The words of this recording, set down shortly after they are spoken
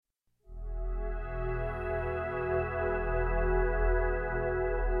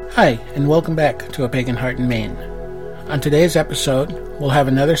Hi, and welcome back to A Pagan Heart in Maine. On today's episode, we'll have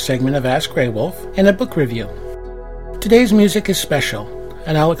another segment of Ask Grey Wolf and a book review. Today's music is special,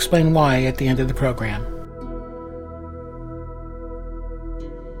 and I'll explain why at the end of the program.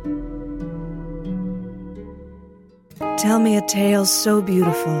 Tell me a tale so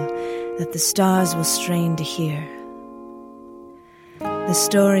beautiful that the stars will strain to hear. The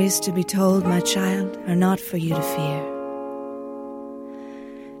stories to be told, my child, are not for you to fear.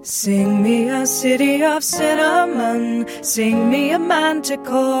 Sing me a city of cinnamon, sing me a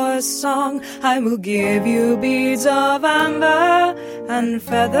manticore song. I will give you beads of amber and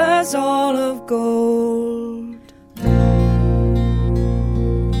feathers all of gold.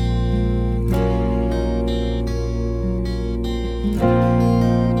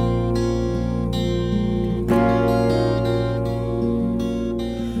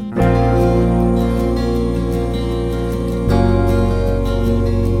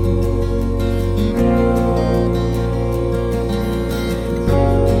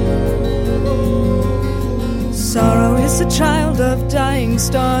 A child of dying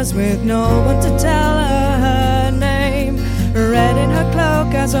stars with no one to tell her name. Red in her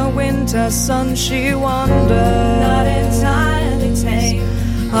cloak as a winter sun she wanders, not entirely tame.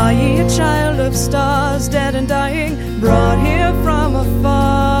 Are ye a child of stars, dead and dying, brought here from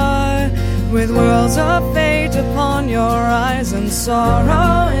afar, with worlds of fate upon your eyes and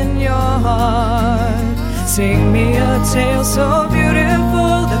sorrow in your heart? Sing me a tale so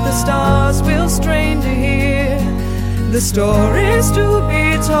beautiful that the stars will strain to hear. The stories to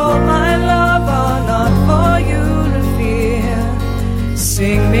be told, my love, are not for you to fear.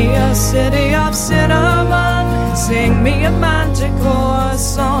 Sing me a city of cinnamon, sing me a manticore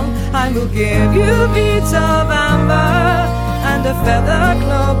song. I will give you beads of amber and a feather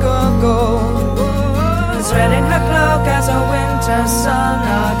cloak of gold. As red in her cloak as a winter sun,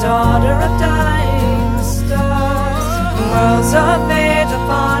 a daughter of dying stars. Worlds of fate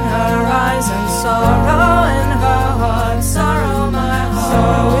upon her eyes and sorrow in her heart. Sorrow, my heart.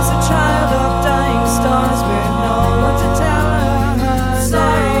 Sorrow is a child of dying stars with no one to tell her.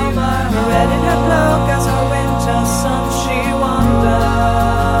 Sorrow, my heart. Red in her cloak as a winter sun she wanders.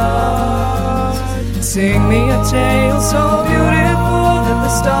 Sing me a tale so beautiful that the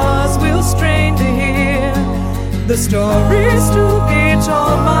stars will strain to hear. The stories to be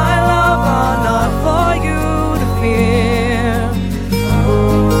told, my love, are not for you to fear.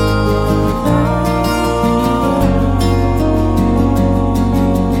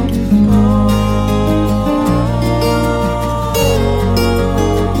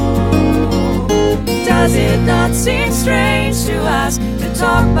 Does it not seem strange to ask to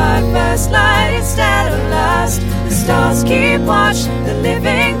talk by first light instead of last? The stars keep watch, the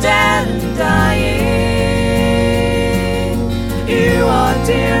living, dead and dying. You are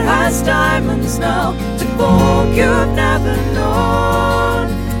dear as diamonds now, to folk you've never known.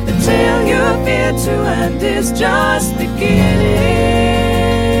 The tale you fear to end is just beginning.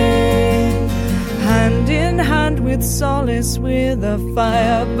 Hand in hand with solace, with a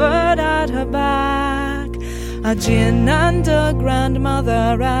firebird at her back, a gin and a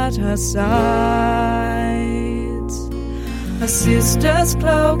grandmother at her sides, a sister's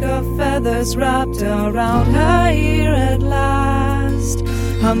cloak of feathers wrapped around her ear at last.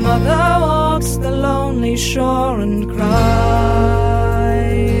 Her mother walks the lonely shore and cries.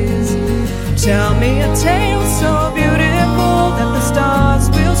 Tell me a tale so beautiful that the stars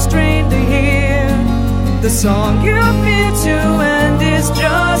will strain to hear. The song you fear to end is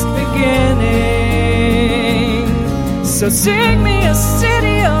just beginning. So sing me a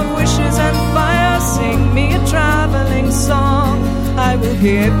city of wishes and fire, sing me a traveling song. I will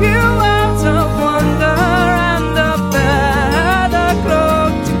give you worlds of wonder and a feather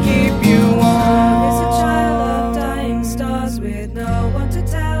cloak to keep you warm. Is a child of dying stars with no one to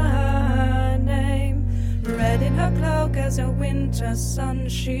tell her name. Red in her cloak as a winter sun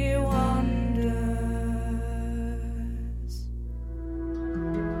she wanders.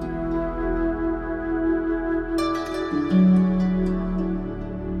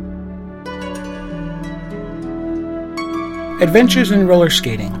 Adventures in roller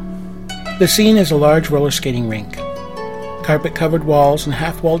skating. The scene is a large roller skating rink. Carpet-covered walls and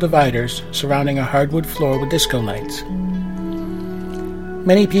half-wall dividers surrounding a hardwood floor with disco lights.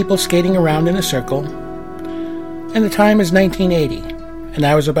 Many people skating around in a circle. And the time is 1980, and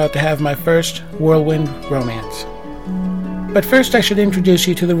I was about to have my first whirlwind romance. But first I should introduce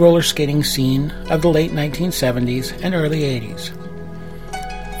you to the roller skating scene of the late 1970s and early 80s.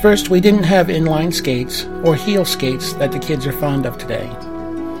 First, we didn't have inline skates or heel skates that the kids are fond of today.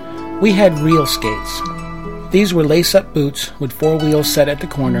 We had real skates, These were lace-up boots with 4 wheels set at the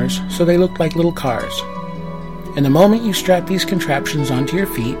corners so they looked like little cars. And the moment you strapped these contraptions onto your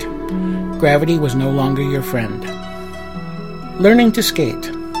feet, gravity was no longer your friend. Learning to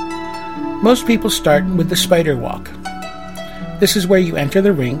skate. Most people start with the spider walk. This is where you enter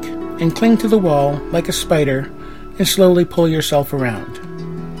the rink and cling to the wall like a spider and slowly pull yourself around.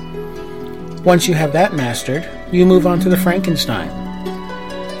 Once you have that mastered, you move on to the Frankenstein.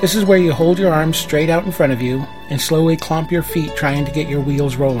 This is where you hold your arms straight out in front of you and slowly clomp your feet trying to get your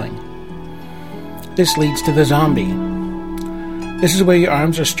wheels rolling. This leads to the zombie. This is where your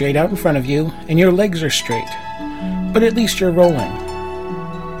arms are straight out in front of you and your legs are straight, but at least you're rolling.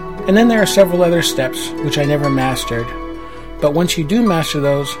 And then there are several other steps which I never mastered, but once you do master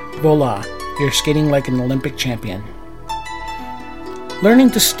those, voila, you're skating like an Olympic champion.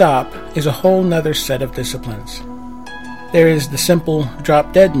 Learning to stop is a whole nother set of disciplines. There is the simple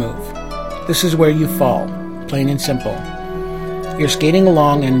drop-dead move. This is where you fall, plain and simple. You're skating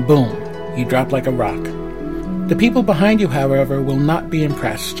along and boom, you drop like a rock. The people behind you, however, will not be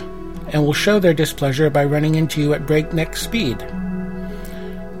impressed and will show their displeasure by running into you at breakneck speed.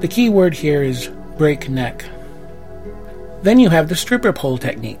 The key word here is breakneck. Then you have the stripper pole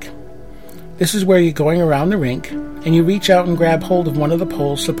technique. This is where you're going around the rink and you reach out and grab hold of one of the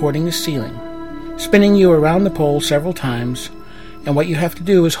poles supporting the ceiling, spinning you around the pole several times, and what you have to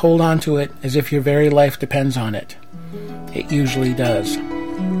do is hold on to it as if your very life depends on it. It usually does.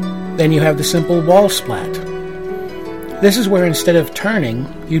 Then you have the simple wall splat. This is where instead of turning,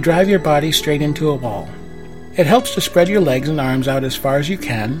 you drive your body straight into a wall. It helps to spread your legs and arms out as far as you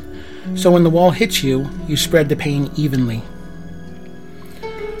can, so when the wall hits you, you spread the pain evenly.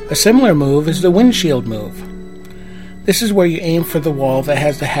 A similar move is the windshield move. This is where you aim for the wall that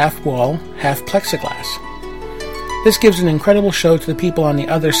has the half wall, half plexiglass. This gives an incredible show to the people on the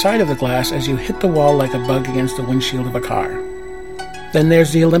other side of the glass as you hit the wall like a bug against the windshield of a car. Then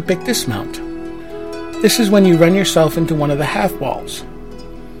there's the Olympic dismount. This is when you run yourself into one of the half walls.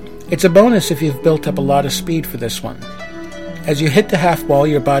 It's a bonus if you've built up a lot of speed for this one. As you hit the half wall,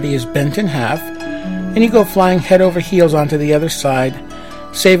 your body is bent in half, and you go flying head over heels onto the other side,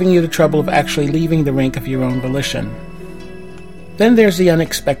 saving you the trouble of actually leaving the rink of your own volition. Then there's the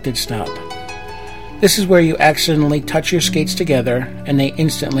unexpected stop. This is where you accidentally touch your skates together and they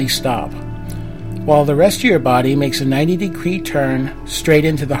instantly stop, while the rest of your body makes a 90-degree turn straight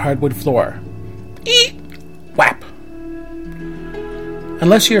into the hardwood floor. Eek! Whap!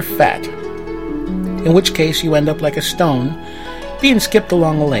 Unless you're fat, in which case you end up like a stone being skipped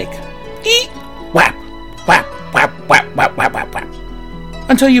along a lake. Eek! Whap! Whap! Whap! Whap! Whap! Whap! Whap! Whap!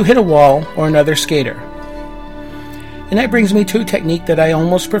 Until you hit a wall or another skater. And that brings me to a technique that I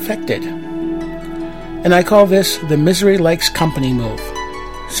almost perfected. And I call this the misery likes company move.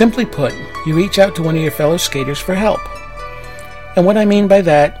 Simply put, you reach out to one of your fellow skaters for help. And what I mean by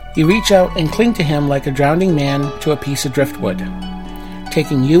that, you reach out and cling to him like a drowning man to a piece of driftwood,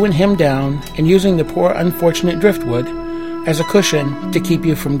 taking you and him down and using the poor unfortunate driftwood as a cushion to keep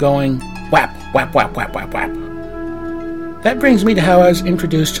you from going whap, whap, whap, whap, whap, whap. That brings me to how I was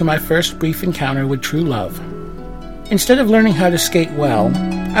introduced to my first brief encounter with true love. Instead of learning how to skate well,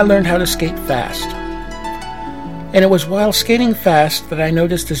 I learned how to skate fast. And it was while skating fast that I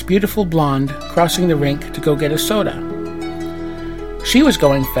noticed this beautiful blonde crossing the rink to go get a soda. She was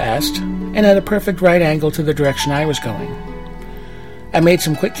going fast and at a perfect right angle to the direction I was going. I made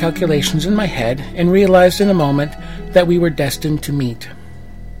some quick calculations in my head and realized in a moment that we were destined to meet.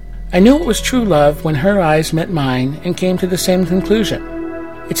 I knew it was true love when her eyes met mine and came to the same conclusion.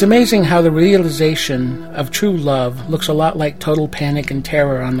 It's amazing how the realization of true love looks a lot like total panic and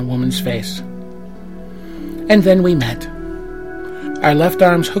terror on the woman's face. And then we met. Our left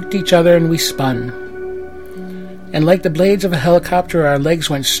arms hooked each other and we spun. And like the blades of a helicopter, our legs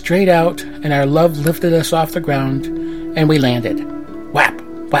went straight out and our love lifted us off the ground and we landed. Whap,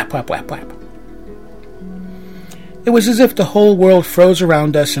 whap, whap, whap, whap. It was as if the whole world froze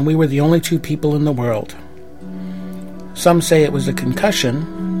around us and we were the only two people in the world. Some say it was a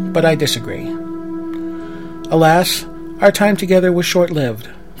concussion, but I disagree. Alas, our time together was short-lived,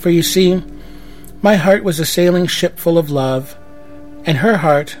 for you see, my heart was a sailing ship full of love, and her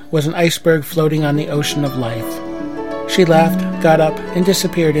heart was an iceberg floating on the ocean of life. She laughed, got up, and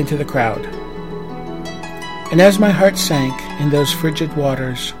disappeared into the crowd. And as my heart sank in those frigid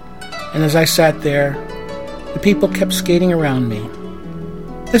waters, and as I sat there, the people kept skating around me.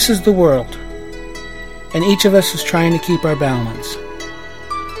 This is the world, and each of us is trying to keep our balance.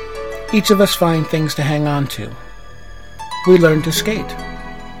 Each of us find things to hang on to. We learn to skate.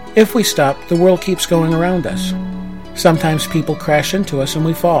 If we stop, the world keeps going around us. Sometimes people crash into us and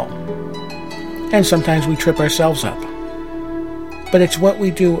we fall. And sometimes we trip ourselves up. But it's what we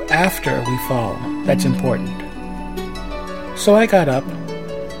do after we fall that's important. So I got up,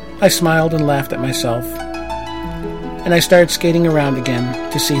 I smiled and laughed at myself, and I started skating around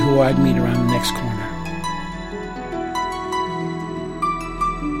again to see who I'd meet around the next corner.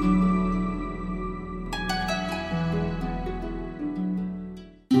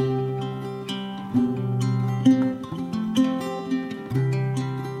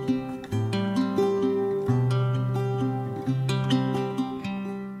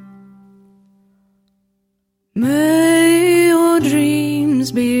 May your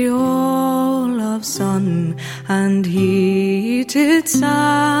dreams be all of sun and heated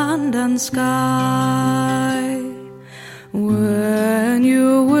sand and sky. When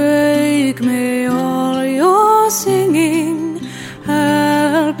you wake, may all your singing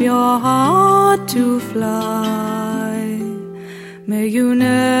help your heart to fly. May you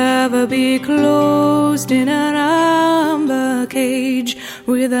never be closed in an amber cage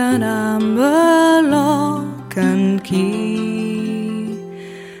with an amber lock and key.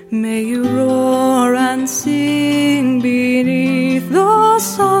 May you roar and sing beneath the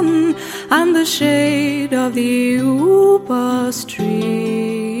sun and the shade of the upas tree.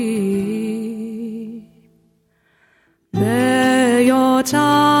 Bare your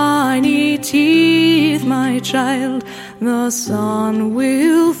tiny teeth, my child, the sun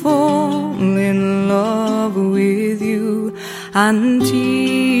will fall in love with you and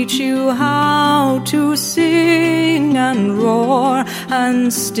teach you how to sing and roar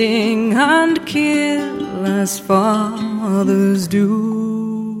and sting and kill as fathers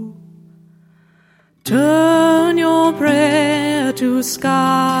do. Turn your prayer to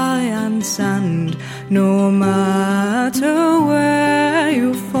sky and sand, no matter where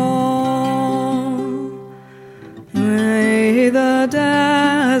you fall. May the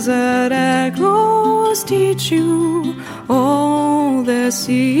desert echoes teach you all their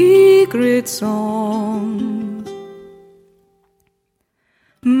secret songs.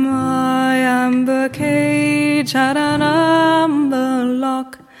 My amber cage had an amber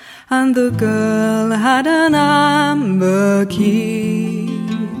lock, and the girl had an amber key,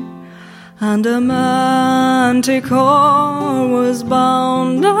 and a manticore was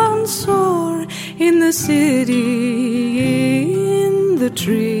bound and sore in the city, in the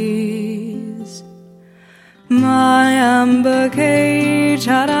trees. My amber cage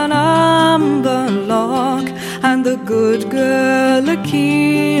had an amber lock, and the good girl a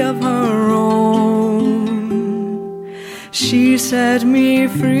key of her own. She set me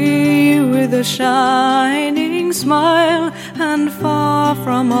free with a shining smile, and far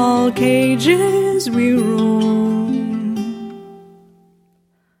from all cages we roam.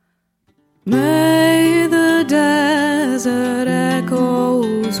 May the desert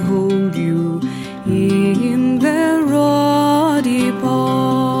echoes hold you in their ruddy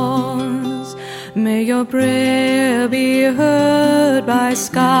paws. May your prayer be heard by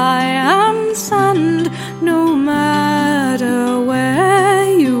sky and sand, no matter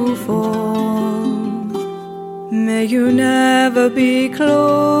where you fall. May you never be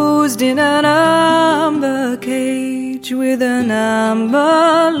closed in an amber cage with an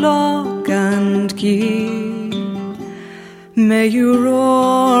amber lock and key. May you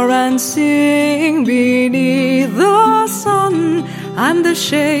roar and sing beneath the sun and the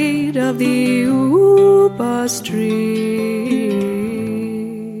shade of the upas tree.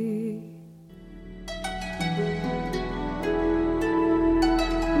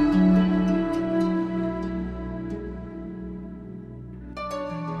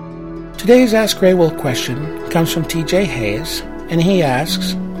 Today's Ask Grey Wolf question comes from T.J. Hayes, and he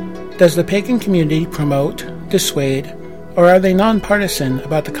asks, does the pagan community promote, dissuade, or are they nonpartisan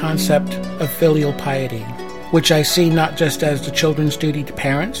about the concept of filial piety, which I see not just as the children's duty to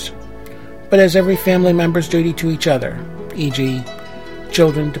parents, but as every family member's duty to each other, e.g.,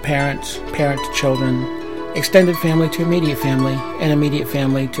 children to parents, parent to children, extended family to immediate family, and immediate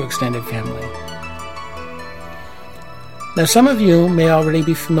family to extended family. Now, some of you may already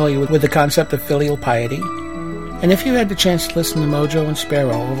be familiar with the concept of filial piety, and if you had the chance to listen to Mojo and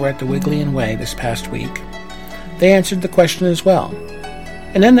Sparrow over at the Wiggly and Way this past week, they answered the question as well.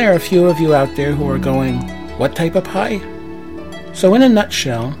 And then there are a few of you out there who are going, what type of pie? So in a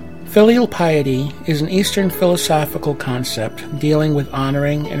nutshell, filial piety is an Eastern philosophical concept dealing with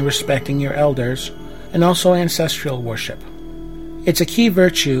honoring and respecting your elders, and also ancestral worship. It's a key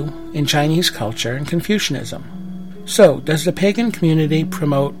virtue in Chinese culture and Confucianism. So, does the pagan community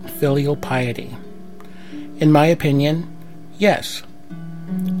promote filial piety? In my opinion, yes.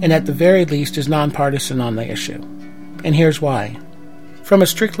 And at the very least is nonpartisan on the issue. And here's why. From a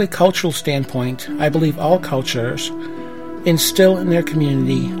strictly cultural standpoint, I believe all cultures instill in their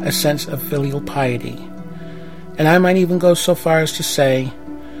community a sense of filial piety. And I might even go so far as to say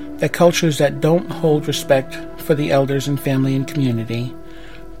that cultures that don't hold respect for the elders in family and community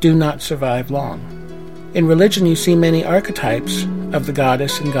do not survive long. In religion, you see many archetypes of the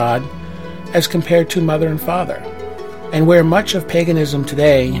goddess and god as compared to mother and father. And where much of paganism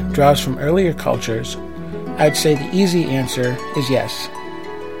today draws from earlier cultures, I'd say the easy answer is yes.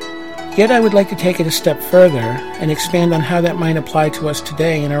 Yet I would like to take it a step further and expand on how that might apply to us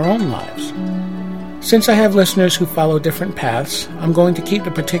today in our own lives. Since I have listeners who follow different paths, I'm going to keep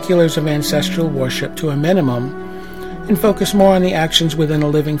the particulars of ancestral worship to a minimum and focus more on the actions within a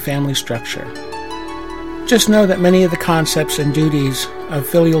living family structure. Just know that many of the concepts and duties of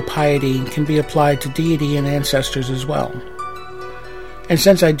filial piety can be applied to deity and ancestors as well. And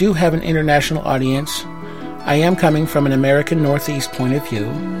since I do have an international audience, I am coming from an American Northeast point of view,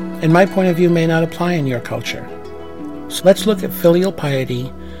 and my point of view may not apply in your culture. So let's look at filial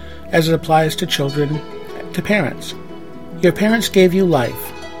piety as it applies to children, to parents. Your parents gave you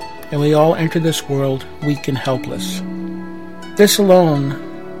life, and we all enter this world weak and helpless. This alone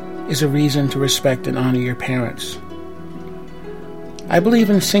is a reason to respect and honor your parents. I believe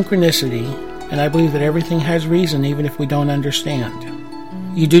in synchronicity, and I believe that everything has reason even if we don't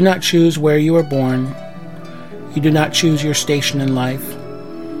understand. You do not choose where you are born. You do not choose your station in life.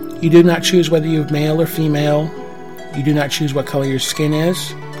 You do not choose whether you're male or female. You do not choose what color your skin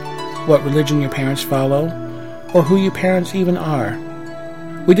is, what religion your parents follow, or who your parents even are.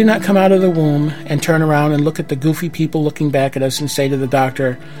 We do not come out of the womb and turn around and look at the goofy people looking back at us and say to the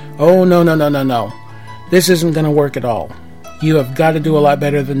doctor, "Oh, no. This isn't going to work at all. You have got to do a lot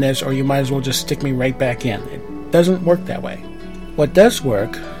better than this, or you might as well just stick me right back in." It doesn't work that way. What does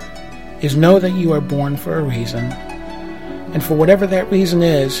work is know that you are born for a reason, and for whatever that reason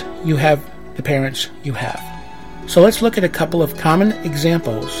is, you have the parents you have. So let's look at a couple of common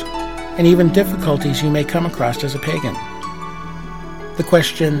examples and even difficulties you may come across as a pagan. The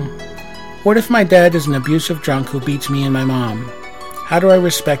question, what if my dad is an abusive drunk who beats me and my mom? How do I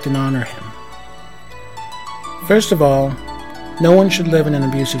respect and honor him? First of all, no one should live in an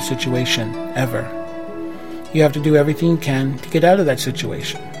abusive situation, ever. You have to do everything you can to get out of that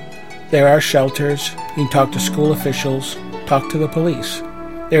situation. There are shelters, you can talk to school officials, talk to the police.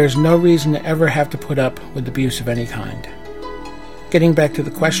 There is no reason to ever have to put up with abuse of any kind. Getting back to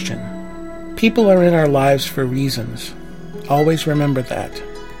the question, people are in our lives for reasons. Always remember that.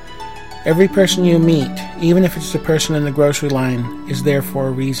 Every person you meet, even if it's the person in the grocery line, is there for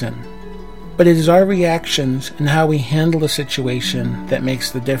a reason. But it is our reactions and how we handle the situation that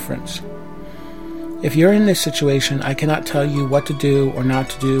makes the difference. If you're in this situation, I cannot tell you what to do or not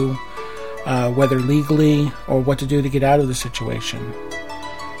to do, whether legally or what to do to get out of the situation.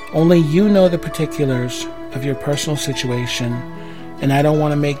 Only you know the particulars of your personal situation, and I don't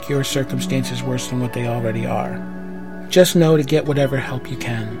want to make your circumstances worse than what they already are. Just know to get whatever help you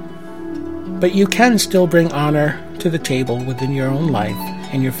can. But you can still bring honor to the table within your own life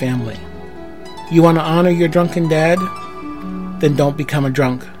and your family. You want to honor your drunken dad? Then don't become a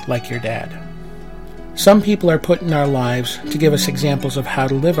drunk like your dad. Some people are put in our lives to give us examples of how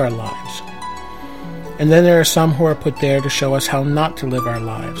to live our lives. And then there are some who are put there to show us how not to live our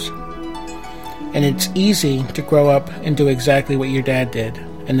lives. And it's easy to grow up and do exactly what your dad did,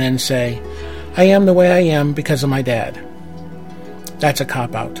 and then say, "I am the way I am because of my dad." That's a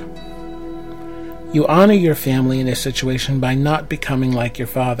cop-out. You honor your family in this situation by not becoming like your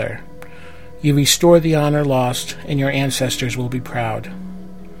father. You restore the honor lost, and your ancestors will be proud.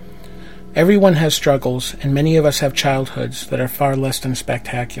 Everyone has struggles, and many of us have childhoods that are far less than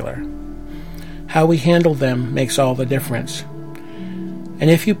spectacular. How we handle them makes all the difference. And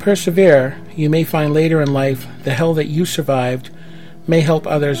if you persevere, you may find later in life the hell that you survived may help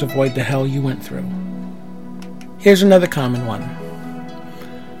others avoid the hell you went through. Here's another common one.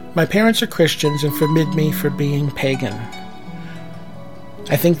 My parents are Christians and forbid me for being pagan.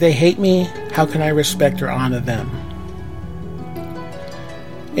 I think they hate me. How can I respect or honor them?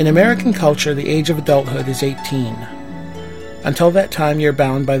 In American culture, the age of adulthood is 18. Until that time, you're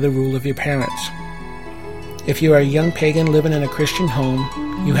bound by the rule of your parents. If you are a young pagan living in a Christian home,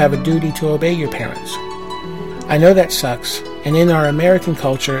 you have a duty to obey your parents. I know that sucks, and in our American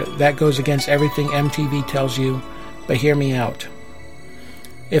culture, that goes against everything MTV tells you, but hear me out.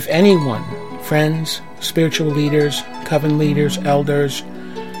 If anyone, friends, spiritual leaders, coven leaders, elders,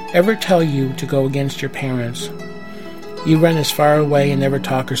 ever tell you to go against your parents, you run as far away and never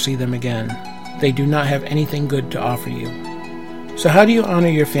talk or see them again. They do not have anything good to offer you. So how do you honor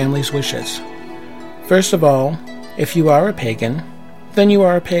your family's wishes? First of all, if you are a pagan, then you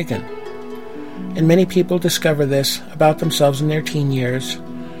are a pagan. And many people discover this about themselves in their teen years,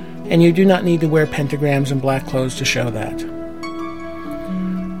 and you do not need to wear pentagrams and black clothes to show that.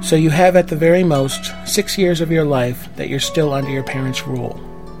 So you have at the very most 6 years of your life that you're still under your parents' rule.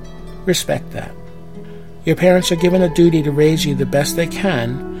 Respect that. Your parents are given a duty to raise you the best they can,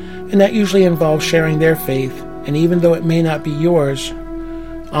 and that usually involves sharing their faith, and even though it may not be yours,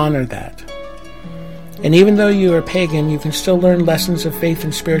 honor that. And even though you are a pagan, you can still learn lessons of faith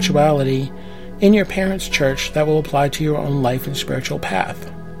and spirituality in your parents' church that will apply to your own life and spiritual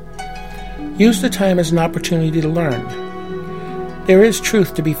path. Use the time as an opportunity to learn. There is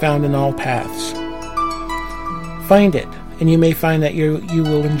truth to be found in all paths. Find it, and you may find that you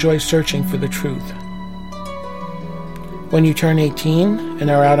will enjoy searching for the truth. When you turn 18 and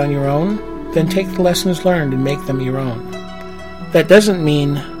are out on your own, then take the lessons learned and make them your own. That doesn't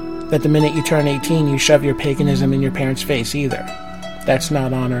mean that the minute you turn 18 you shove your paganism in your parents' face either. That's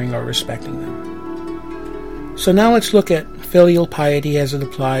not honoring or respecting them. So now let's look at filial piety as it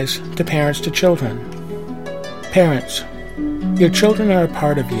applies to parents to children. Parents, your children are a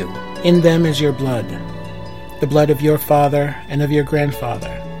part of you. In them is your blood, the blood of your father and of your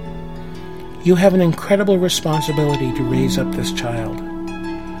grandfather. You have an incredible responsibility to raise up this child.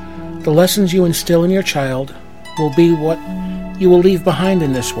 The lessons you instill in your child will be what you will leave behind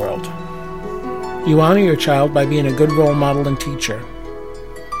in this world. You honor your child by being a good role model and teacher.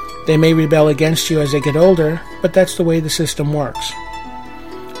 They may rebel against you as they get older, but that's the way the system works.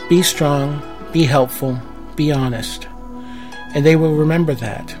 Be strong, be helpful, be honest, and they will remember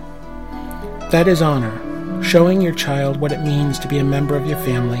that. That is honor, showing your child what it means to be a member of your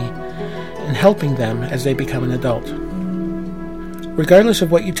family and helping them as they become an adult. Regardless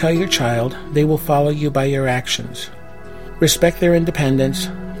of what you tell your child, they will follow you by your actions. Respect their independence,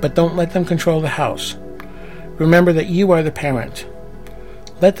 but don't let them control the house. Remember that you are the parent.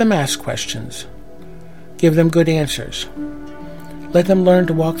 Let them ask questions. Give them good answers. Let them learn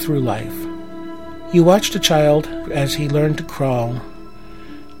to walk through life. You watched a child as he learned to crawl.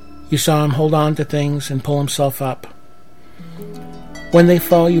 You saw him hold on to things and pull himself up. When they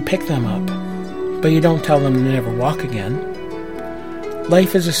fall, you pick them up, but you don't tell them to never walk again.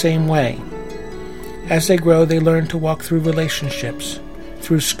 Life is the same way. As they grow, they learn to walk through relationships,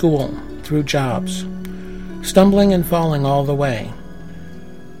 through school, through jobs, stumbling and falling all the way.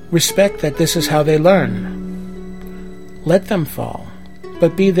 Respect that this is how they learn. Let them fall,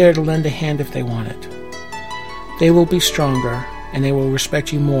 but be there to lend a hand if they want it. They will be stronger, and they will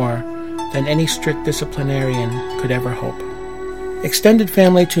respect you more than any strict disciplinarian could ever hope. Extended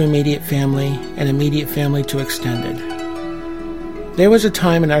family to immediate family, and immediate family to extended. There was a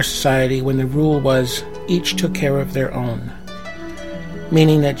time in our society when the rule was each took care of their own,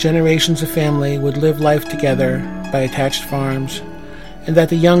 meaning that generations of family would live life together by attached farms, and that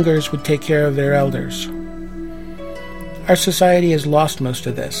the youngers would take care of their elders. Our society has lost most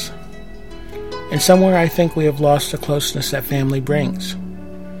of this, and somewhere I think we have lost the closeness that family brings.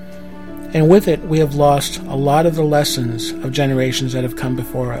 And with it, we have lost a lot of the lessons of generations that have come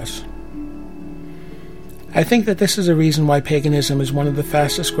before us. I think that this is a reason why paganism is one of the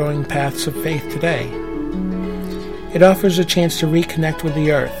fastest growing paths of faith today. It offers a chance to reconnect with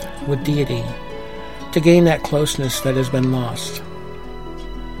the earth, with deity, to gain that closeness that has been lost.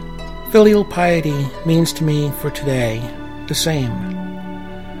 Filial piety means to me for today the same.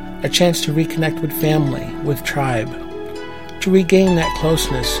 A chance to reconnect with family, with tribe, to regain that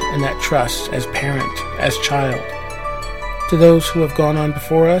closeness and that trust as parent, as child, to those who have gone on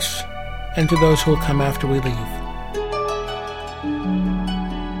before us and to those who will come after we leave.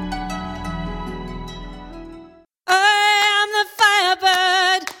 I am the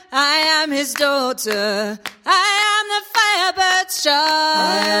firebird, I am his daughter. I am the firebird's child.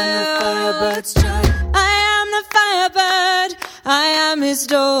 I am the firebird's child. I am the firebird, I am his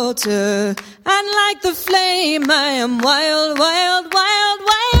daughter. And like the flame, I am wild, wild, wild,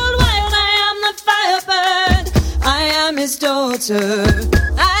 wild, wild. I am the firebird, I am his daughter.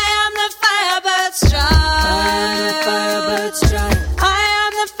 I am the firebird's child. I am the firebird's child. I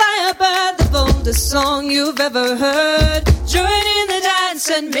am the firebird, the boldest song you've ever heard. Join in the dance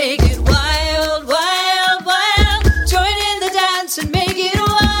and make it wild, wild, wild. Join in the dance and make it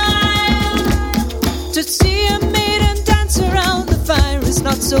wild. To see a maiden dance around the fire is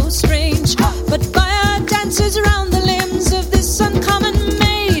not so strange, but fire dances around the limbs of this uncommon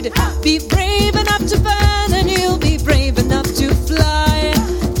maid. Be brave enough to burn and you'll be brave enough to fly.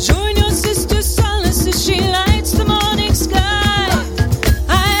 Join your sister Solace as she lights the morning sky.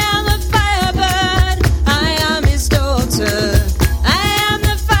 I am the firebird, I am his daughter. I am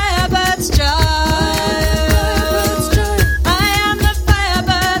the firebird's child. I am the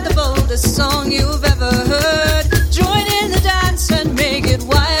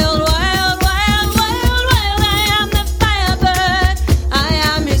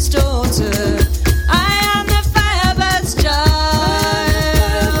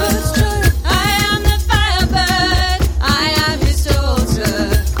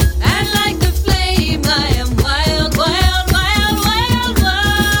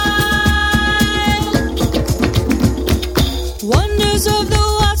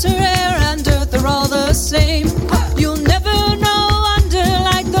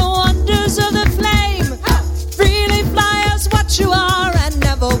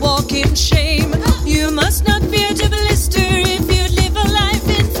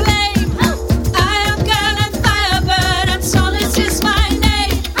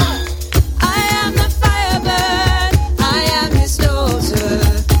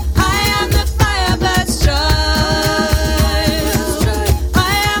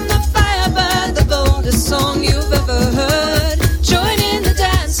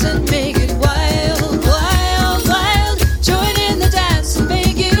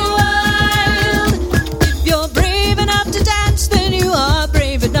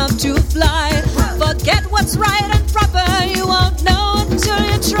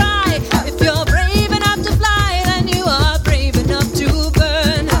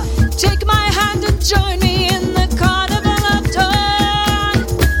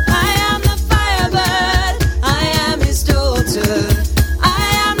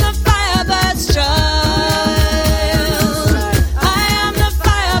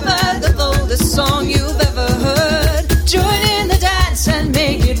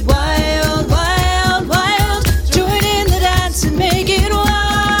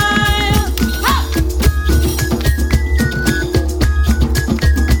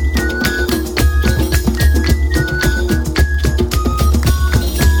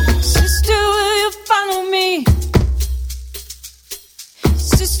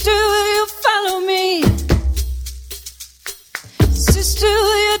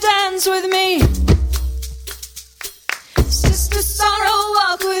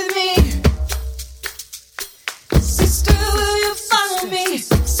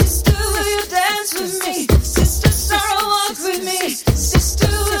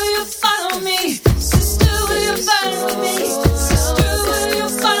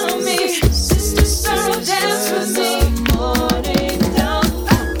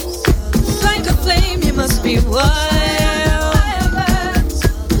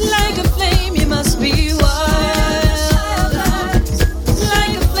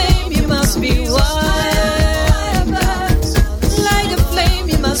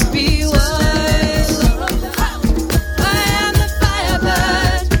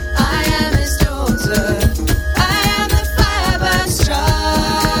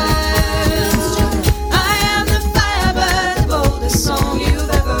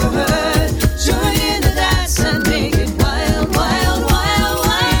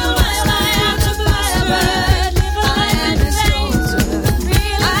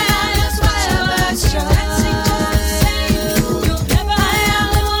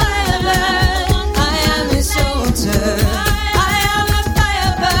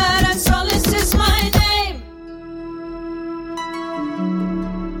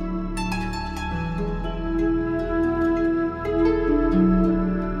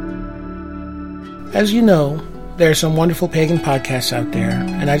As you know, there are some wonderful pagan podcasts out there,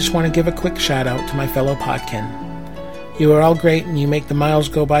 and I just want to give a quick shout out to my fellow podkin. You are all great, and you make the miles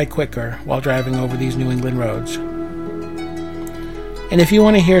go by quicker while driving over these New England roads. And if you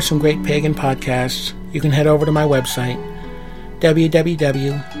want to hear some great pagan podcasts, you can head over to my website,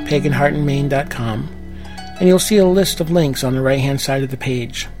 www.paganheartandmain.com, and you'll see a list of links on the right-hand side of the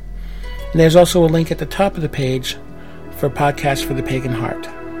page. And there's also a link at the top of the page for Podcasts for the Pagan Heart.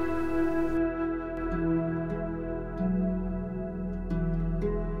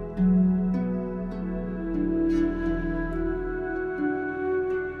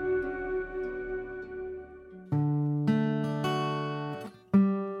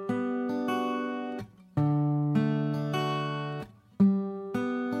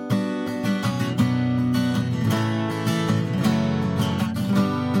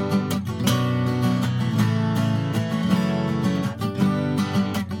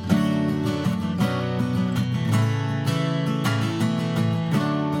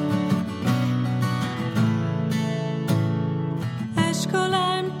 Eshkol,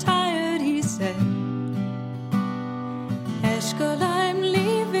 I'm tired, he said. Eshkol, I'm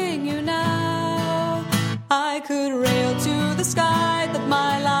leaving you now. I could rail to the sky that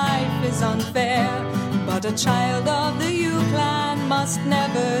my life is unfair, but a child of the U-clan must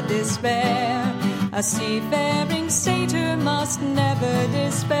never despair. A seafaring satyr must never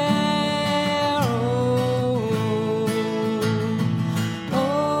despair.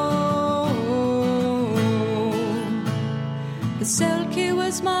 The Selkie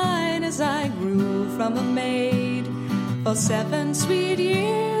was mine as I grew from a maid. For 7 sweet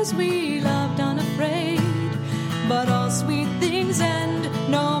years we loved unafraid. But all sweet things end,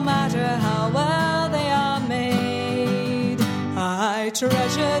 no matter how well they are made. I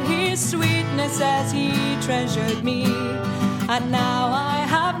treasured his sweetness as he treasured me, and now I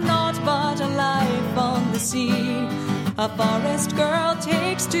have naught but a life on the sea. A forest girl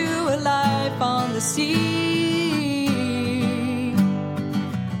takes to a life on the sea.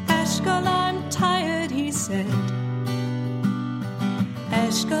 Eshkol, I'm tired, he said.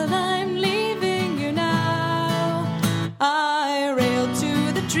 Eshkol, I'm leaving you now. I railed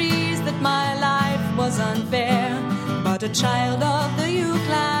to the trees that my life was unfair, but a child of the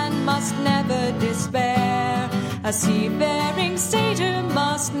U-clan must never despair. A seafaring satyr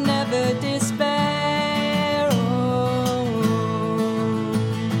must never despair.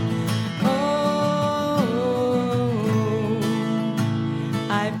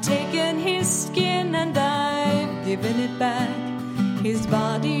 I've taken his skin and I've given it back. His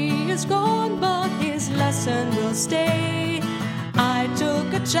body is gone, but his lesson will stay. I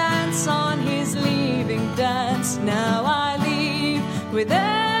took a chance on his leaving dance. Now I leave with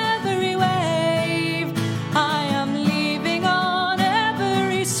every wave. I am leaving on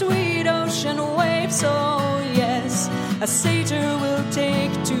every sweet ocean wave. So yes, a satyr will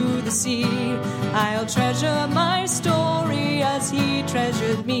take to the sea. I'll treasure my story as he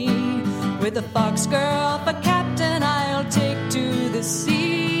treasured me. With a fox girl for captain, I'll take to the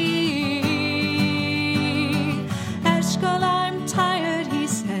sea. Eshkol, I'm tired, he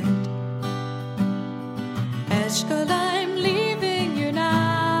said. Eshkol, I'm leaving you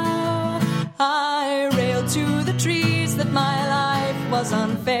now. I railed to the trees that my life was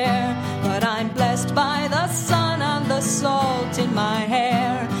unfair, but I'm blessed by the sun and the salt in my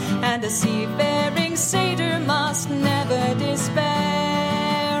hair. And a seafaring satyr must never despair.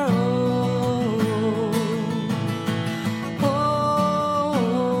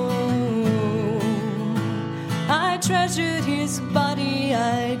 I treasured his body,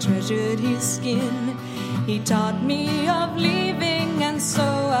 I treasured his skin. He taught me of leaving, and so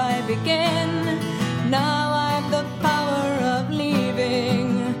I began. Now I've the power of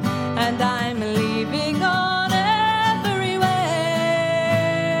leaving, and I'm leaving on every wave.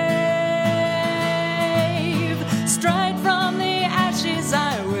 Stride from the ashes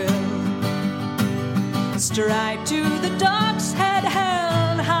I will, stride to the dock's head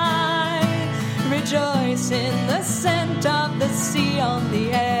held high. Rejoice in the scent of the sea on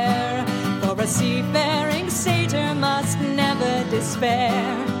the air, for a seafaring satyr must never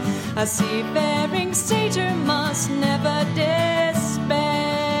despair. A seafaring satyr must never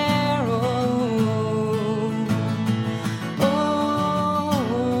despair. Oh, oh,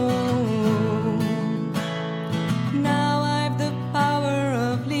 oh. Now I've the power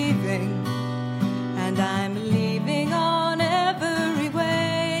of leaving, and I'm leaving on every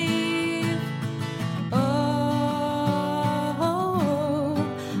wave. Oh,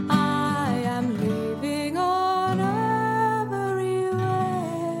 I am leaving on every wave.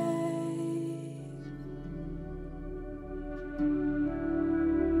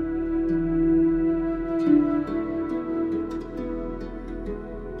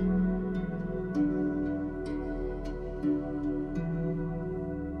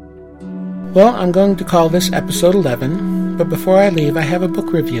 Well, I'm going to call this episode 11, but before I leave, I have a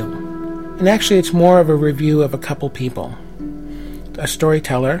book review. And actually, it's more of a review of a couple people, a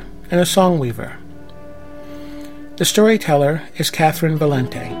storyteller and a song weaver. The storyteller is Catherynne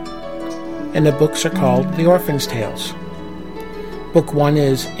Valente, and the books are called The Orphan's Tales. Book 1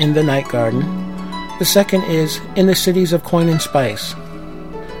 is In the Night Garden. The second is In the Cities of Coin and Spice.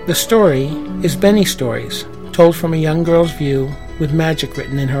 The story is Benny stories, told from a young girl's view with magic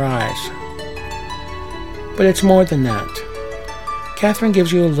written in her eyes. But it's more than that. Catherynne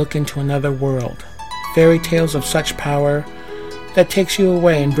gives you a look into another world, fairy tales of such power that takes you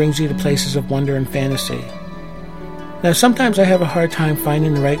away and brings you to places of wonder and fantasy. Now, sometimes I have a hard time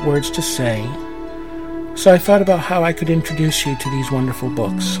finding the right words to say, so I thought about how I could introduce you to these wonderful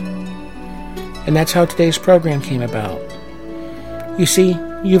books. And that's how today's program came about. You see,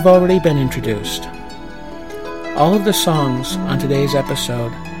 you've already been introduced. All of the songs on today's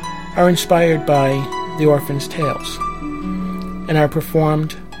episode are inspired by The Orphan's Tales and are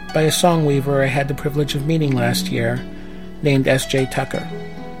performed by a song weaver I had the privilege of meeting last year named S.J. Tucker.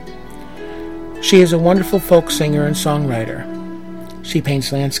 She is a wonderful folk singer and songwriter. She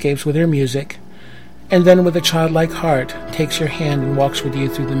paints landscapes with her music, and then with a childlike heart takes your hand and walks with you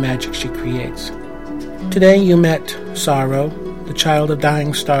through the magic she creates. Today you met Sorrow, the child of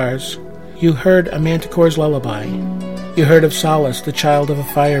dying stars. You heard a manticore's lullaby. You heard of Solace, the child of a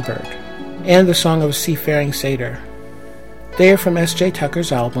firebird, and the song of a seafaring satyr. They are from S.J.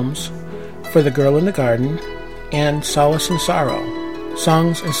 Tucker's albums For the Girl in the Garden and Solace and Sorrow,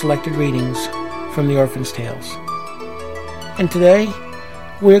 songs and selected readings from The Orphan's Tales. And today,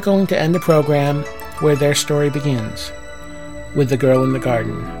 we're going to end the program where their story begins, with The Girl in the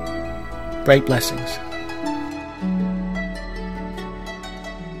Garden. Bright blessings.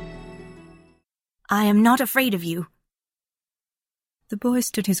 I am not afraid of you. The boy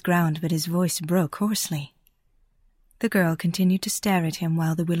stood his ground, but his voice broke hoarsely. The girl continued to stare at him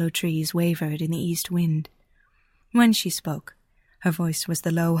while the willow trees wavered in the east wind. When she spoke, her voice was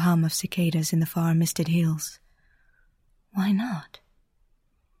the low hum of cicadas in the far misted hills. Why not?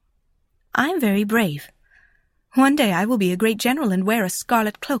 I am very brave. One day I will be a great general and wear a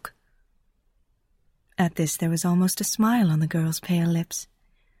scarlet cloak. At this there was almost a smile on the girl's pale lips.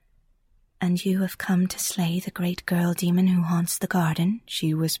 And you have come to slay the great girl demon who haunts the garden,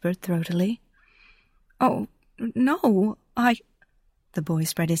 she whispered throatily. Oh, no, The boy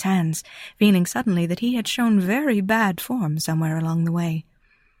spread his hands, feeling suddenly that he had shown very bad form somewhere along the way.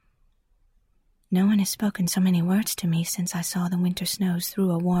 No one has spoken so many words to me since I saw the winter snows through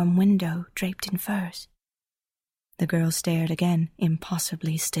a warm window draped in furs. The girl stared again,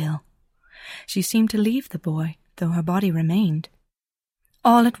 impossibly still. She seemed to leave the boy, though her body remained.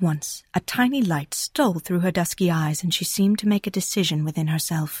 All at once, a tiny light stole through her dusky eyes, and she seemed to make a decision within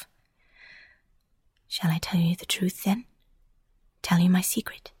herself. Shall I tell you the truth, then? Tell you my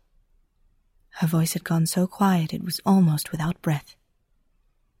secret? Her voice had gone so quiet it was almost without breath.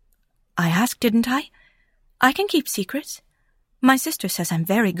 I asked, didn't I? I can keep secrets. My sister says I'm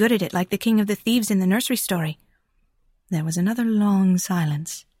very good at it, like the king of the thieves in the nursery story. There was another long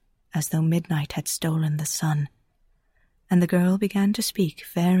silence, as though midnight had stolen the sun, and the girl began to speak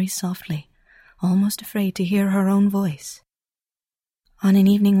very softly, almost afraid to hear her own voice. On an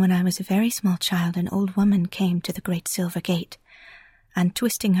evening when I was a very small child, an old woman came to the great silver gate, and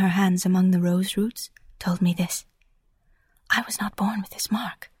twisting her hands among the rose roots, told me this. I was not born with this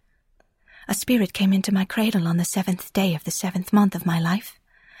mark. A spirit came into my cradle on the 7th day of the 7th month of my life,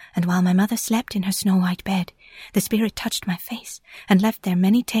 and while my mother slept in her snow-white bed, the spirit touched my face and left there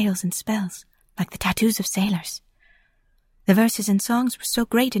many tales and spells, like the tattoos of sailors. The verses and songs were so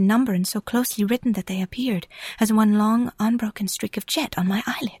great in number and so closely written that they appeared as one long, unbroken streak of jet on my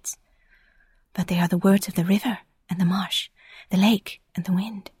eyelids. But they are the words of the river and the marsh, the lake and the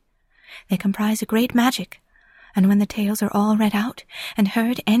wind. They comprise a great magic, and when the tales are all read out and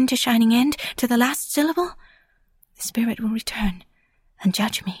heard end to shining end to the last syllable, the spirit will return and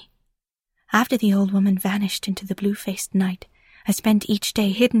judge me. After the old woman vanished into the blue-faced night, I spent each day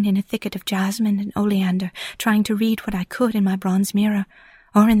hidden in a thicket of jasmine and oleander, trying to read what I could in my bronze mirror,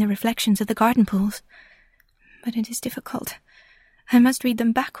 or in the reflections of the garden pools. But it is difficult. I must read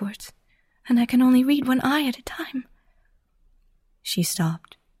them backwards, and I can only read one eye at a time. She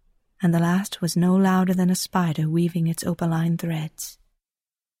stopped, and the last was no louder than a spider weaving its opaline threads.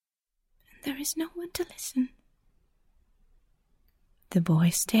 And there is no one to listen. The boy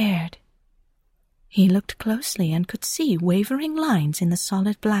stared. He looked closely and could see wavering lines in the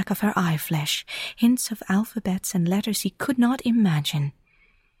solid black of her eye flesh, hints of alphabets and letters he could not imagine.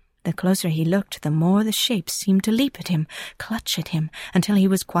 The closer he looked, the more the shapes seemed to leap at him, clutch at him, until he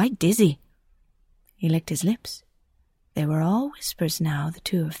was quite dizzy. He licked his lips. They were all whispers now, the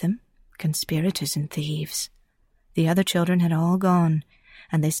two of them, conspirators and thieves. The other children had all gone,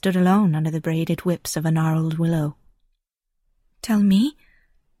 and they stood alone under the braided whips of a gnarled willow. Tell me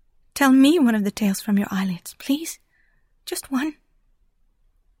one of the tales from your eyelids, please. Just one.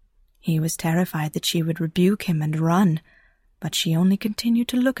 He was terrified that she would rebuke him and run, but she only continued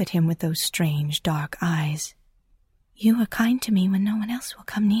to look at him with those strange, dark eyes. You are kind to me when no one else will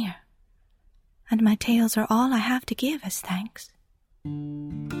come near, and my tales are all I have to give as thanks.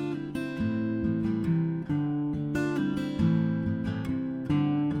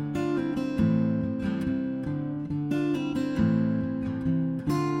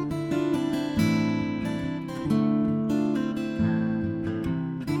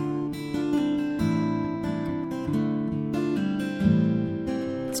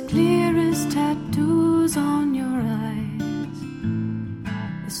 Clear as tattoos on your eyes,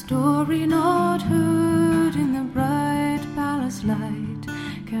 the story not heard in the bright palace light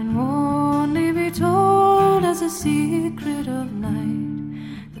can only be told as a secret of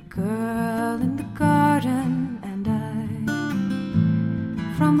night. The girl in the garden and I,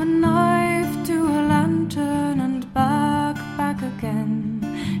 from a knife to a lantern and back again,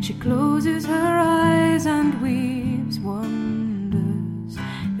 she closes her eyes and weaves wonders.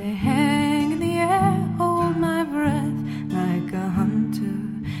 They hang in the air, hold my breath like a hunter.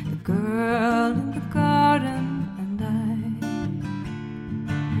 The girl in the garden and I.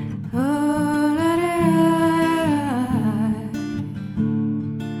 Oh, la da da,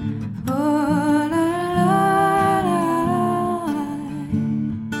 oh, la da da,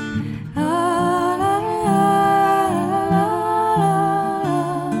 oh, la da da.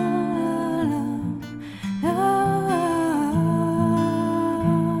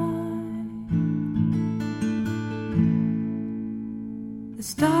 The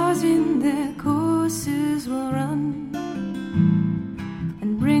stars in their courses will run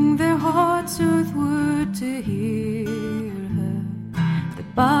and bring their hearts earthward to hear her. The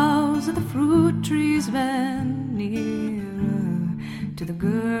boughs of the fruit trees bend nearer to the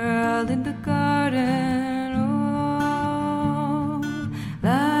girl in the garden. Oh,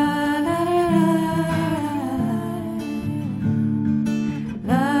 la la la la,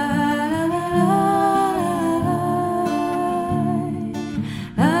 la la la.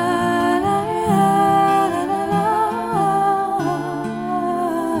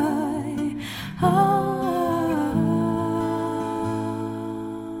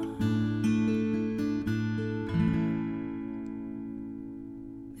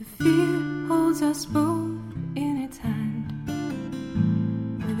 Fear holds us both in its hand.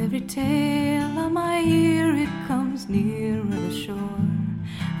 With every tale on my ear, it comes nearer the shore.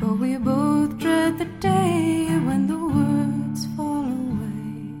 For we both dread the day when the words fall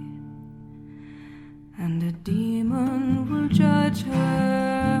away, and a demon will judge her